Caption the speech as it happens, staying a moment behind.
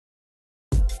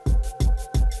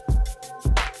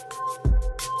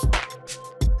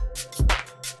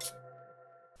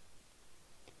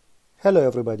Hello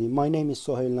everybody, my name is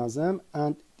Sohail Nazem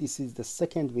and this is the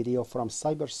second video from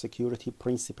Cybersecurity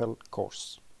Principle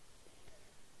course.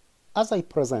 As I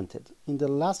presented in the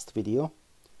last video,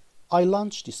 I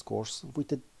launched this course with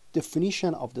the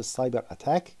definition of the cyber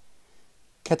attack,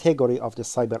 category of the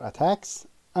cyber attacks,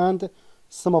 and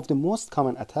some of the most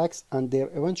common attacks and their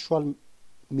eventual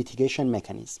mitigation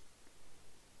mechanism.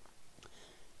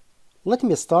 Let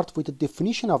me start with the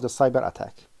definition of the cyber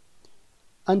attack.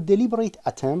 A deliberate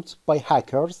attempt by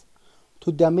hackers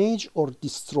to damage or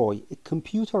destroy a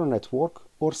computer network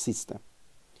or system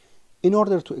in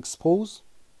order to expose,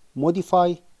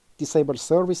 modify, disable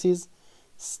services,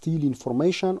 steal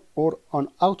information, or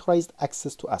unauthorized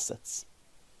access to assets.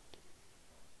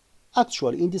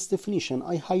 Actually, in this definition,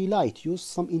 I highlight you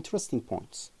some interesting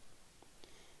points.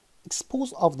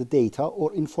 Expose of the data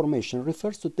or information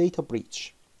refers to data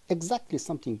breach, exactly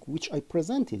something which I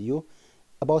presented you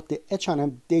about the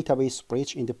H&M database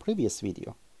breach in the previous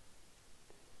video.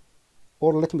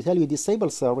 Or let me tell you,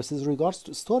 disable services regards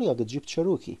to the story of the Jeep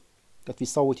Cherokee that we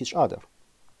saw with each other.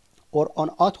 Or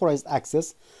unauthorized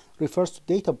access refers to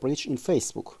data breach in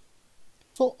Facebook.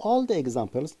 So all the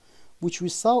examples which we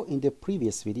saw in the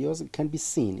previous videos can be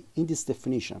seen in this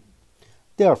definition.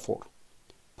 Therefore,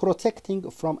 protecting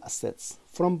from assets,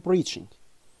 from breaching,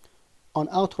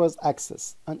 unauthorized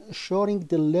access, and assuring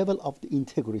the level of the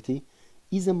integrity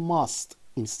is a must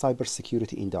in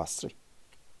cybersecurity industry.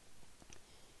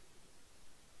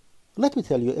 Let me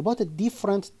tell you about the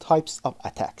different types of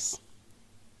attacks.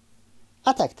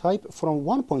 Attack type from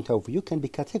one point of view can be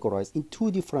categorized in two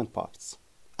different parts,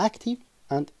 active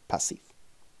and passive.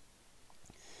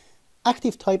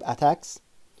 Active type attacks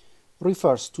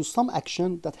refers to some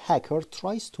action that hacker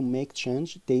tries to make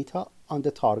change data on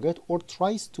the target or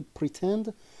tries to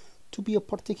pretend to be a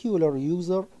particular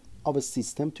user of a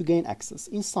system to gain access.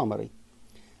 In summary,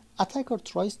 attacker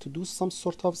tries to do some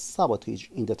sort of sabotage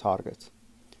in the target.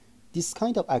 This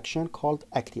kind of action called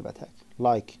active attack,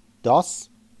 like DOS,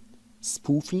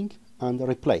 spoofing, and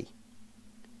replay.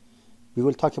 We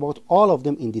will talk about all of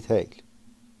them in detail.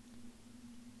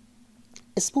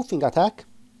 A spoofing attack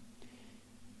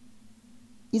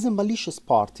is a malicious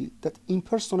party that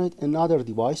impersonates another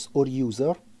device or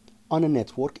user on a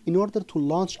network in order to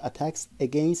launch attacks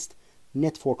against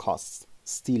network hosts,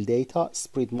 steal data,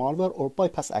 spread malware, or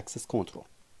bypass access control.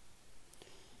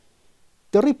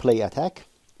 The replay attack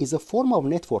is a form of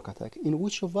network attack in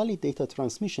which a valid data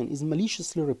transmission is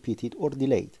maliciously repeated or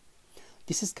delayed.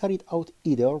 This is carried out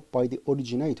either by the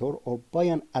originator or by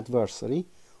an adversary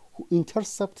who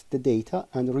intercepts the data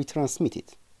and retransmit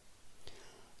it.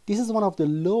 This is one of the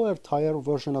lower tier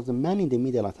version of the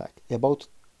man-in-the-middle attack. About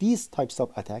these types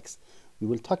of attacks, we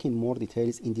will talk in more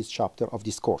details in this chapter of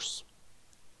this course.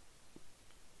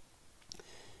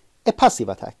 A passive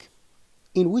attack,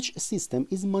 in which a system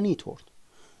is monitored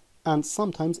and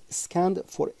sometimes scanned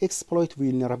for exploit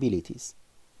vulnerabilities.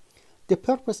 The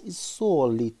purpose is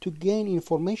solely to gain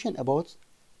information about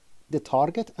the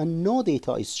target and no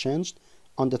data is changed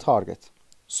on the target.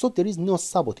 So there is no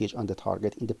sabotage on the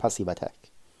target in the passive attack.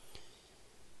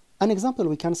 An example,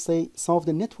 we can say some of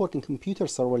the network and computer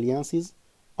surveillances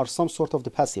are some sort of the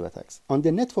passive attacks. On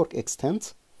the network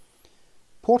extent,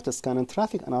 port scan and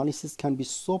traffic analysis can be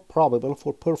so probable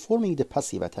for performing the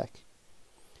passive attack.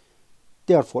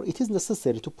 Therefore, it is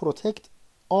necessary to protect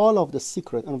all of the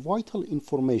secret and vital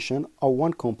information of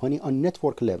one company on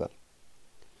network level.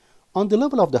 On the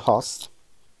level of the host,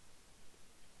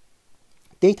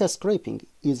 data scraping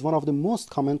is one of the most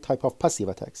common type of passive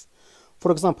attacks.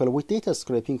 For example, with data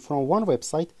scraping from one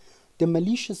website, the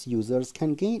malicious users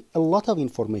can gain a lot of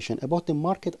information about the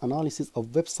market analysis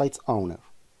of website's owner.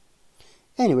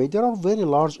 Anyway, there are very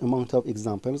large amount of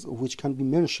examples which can be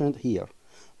mentioned here,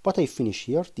 but I finish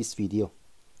here this video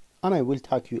and I will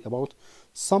talk you about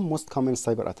some most common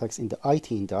cyber attacks in the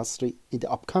IT industry in the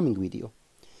upcoming video.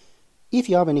 If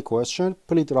you have any question,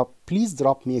 please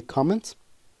drop me a comment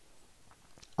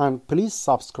and please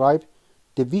subscribe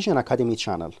the Vision Academy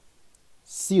channel.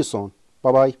 See you soon.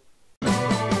 Bye bye.